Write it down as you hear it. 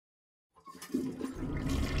Boys'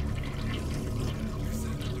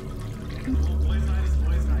 night is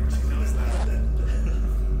boys' night. She knows that.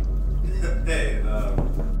 Hey,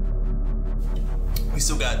 we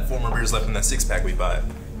still got 4 more beers left in that 6-pack we bought.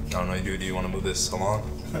 I don't know, do you want to move this along?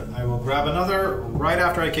 I will grab another right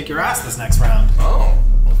after I kick your ass this next round. Oh,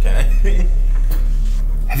 okay.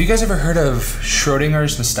 Have you guys ever heard of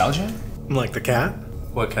Schrodinger's nostalgia? Like the cat?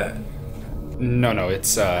 What cat? No,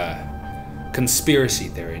 it's conspiracy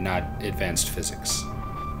theory, not advanced physics.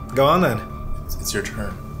 Go on then. It's your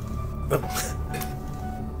turn.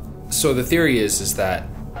 So the theory is that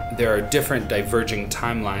there are different diverging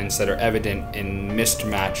timelines that are evident in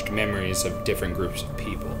mismatched memories of different groups of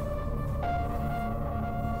people.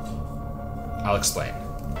 I'll explain.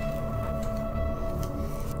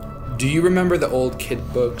 Do you remember the old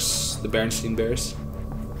kid books, the Berenstain Bears?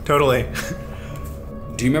 Totally.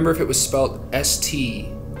 Do you remember if it was spelled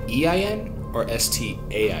S-T-E-I-N or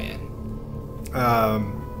S-T-A-I-N?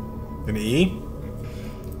 An E?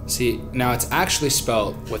 See, now it's actually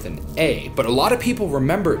spelled with an A, but a lot of people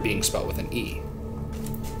remember it being spelled with an E.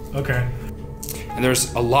 Okay. And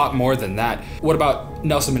there's a lot more than that. What about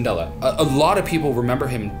Nelson Mandela? A lot of people remember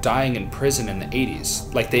him dying in prison in the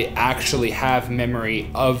 80s. Like, they actually have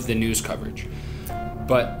memory of the news coverage.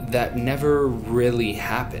 But that never really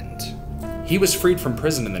happened. He was freed from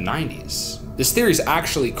prison in the 90s. This theory is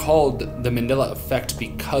actually called the Mandela effect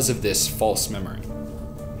because of this false memory.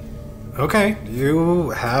 Okay, you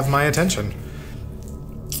have my attention.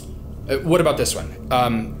 What about this one?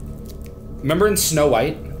 Remember in Snow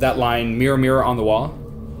White, that line, mirror, mirror on the wall?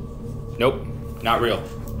 Nope, not real.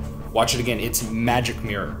 Watch it again, it's magic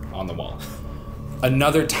mirror on the wall.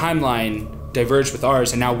 Another timeline diverged with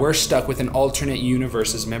ours, and now we're stuck with an alternate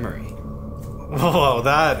universe's memory. Whoa,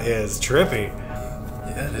 that is trippy.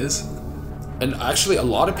 Yeah, it is. And actually, a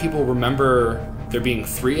lot of people remember there being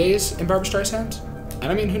 3 A's in Barbra Streisand.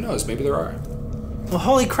 And I mean, who knows, maybe there are. Well,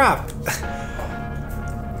 holy crap.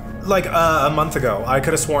 Like, a month ago, I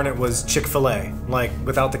could have sworn it was Chick-fil-A. Like,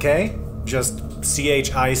 without the K, just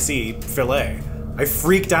C-H-I-C, filet. I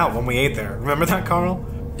freaked out when we ate there. Remember that, Carl?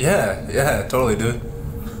 Yeah, totally, dude.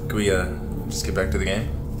 Can we, just get back to the game?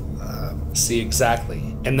 See,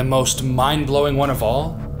 exactly. And the most mind-blowing one of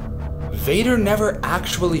all, Vader never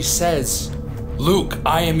actually says, "Luke,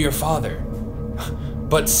 I am your father,"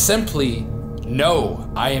 but simply, "No,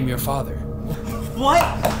 I am your father." What?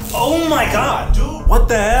 Oh my god, dude! What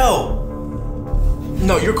the hell?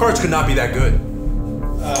 No, your cards could not be that good.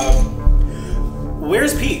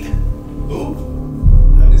 Where's Pete? Who?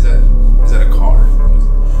 Is that a car?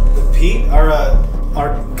 Pete?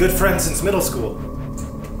 Our good friend since middle school.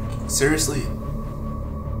 Seriously?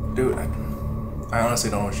 Dude, I honestly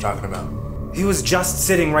don't know what you're talking about. He was just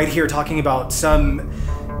sitting right here talking about some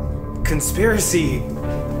conspiracy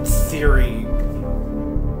theory.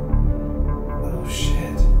 Oh shit.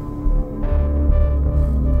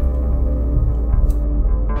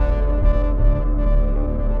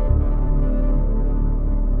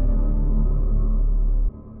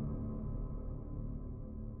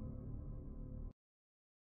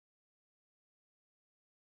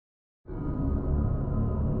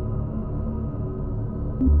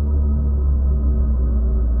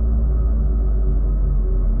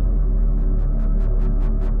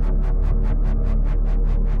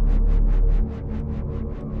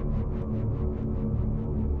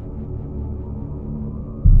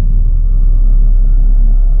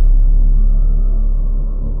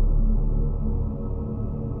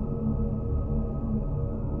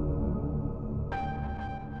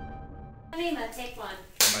 Take one.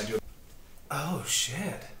 Oh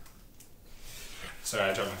shit. Sorry,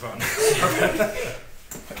 I dropped my phone.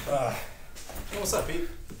 What's up, Pete?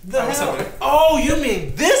 The what's hell? up, dude? Oh, you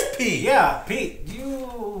mean this Pete? Yeah, Pete,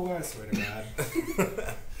 you, I swear to God.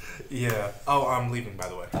 Yeah. Oh, I'm leaving, by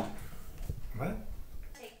the way. What?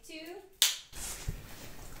 Take 2.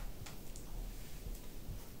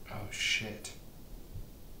 Oh, shit.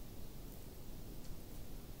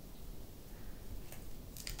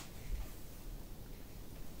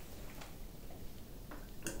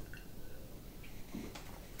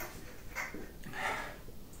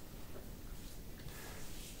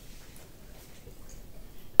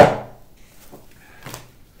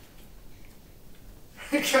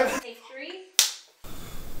 Take 3.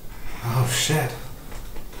 Oh shit.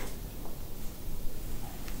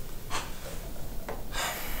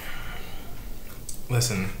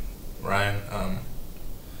 Listen, Ryan,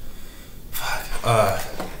 I've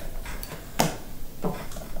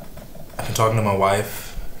been talking to my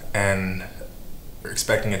wife, and we're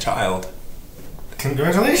expecting a child.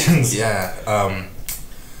 Congratulations. Yeah,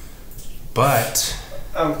 but...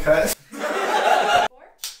 Okay.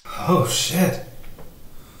 Oh, shit.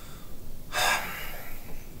 I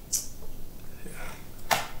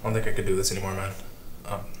don't think I could do this anymore, man.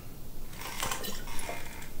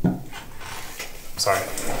 Sorry.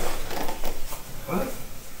 What?